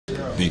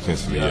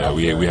Defensively, yeah,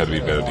 we had to be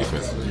better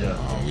defensively.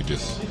 We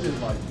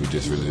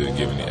just really didn't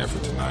give any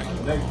effort tonight.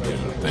 The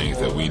things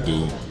that we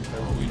do,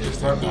 we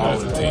just didn't do it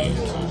as a team.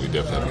 So we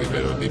definitely have to get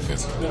better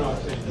defensively.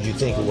 Did you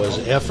think it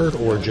was effort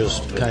or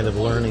just kind of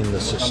learning the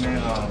system?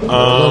 A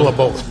little of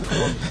both.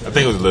 I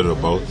think it was a little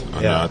of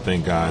both. Yeah. I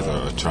think guys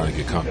are trying to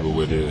get comfortable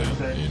with it,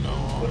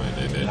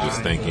 and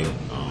just thinking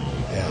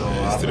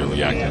instead of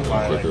reacting a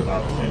little quicker.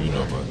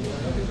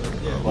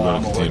 But we're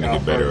going to continue to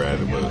get better at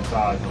it. But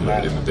at the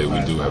end of the day, we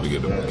do have to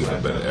get a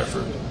better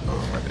effort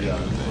at the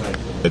end of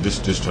the day.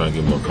 Just trying to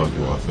get more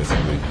comfortable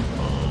offensively.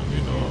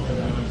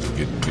 Just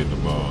get the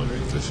ball in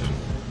position.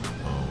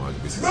 I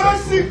can be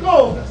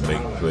successful,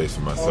 make plays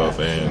for myself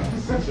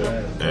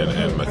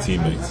and my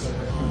teammates.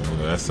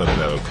 That's something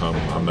that'll come.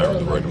 I'm not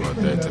really worried about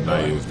that.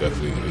 Tonight it was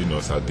definitely,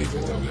 it's our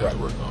defense that we have to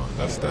work on.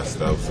 That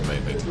was the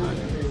main thing tonight.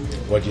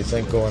 What do you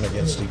think going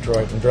against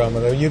Detroit and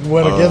Drummond? You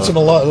went against them a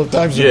lot of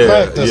times in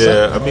practice.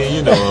 Yeah. I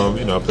mean,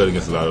 I played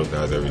against a lot of those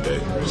guys every day.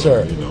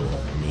 Sure.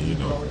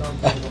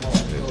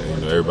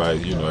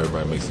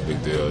 Everybody makes a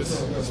big deal.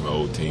 It's an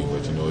old team,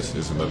 but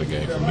it's another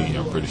game for me.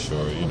 I'm pretty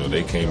sure.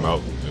 They came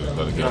out. It was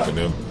another game for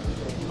them.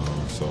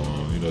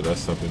 That's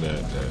something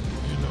that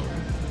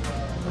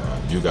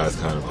you guys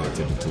kind of pay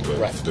attention to.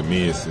 But to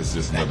me, it's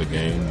just another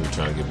game. We're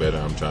trying to get better.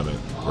 I'm trying to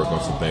work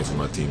on some things with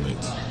my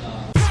teammates.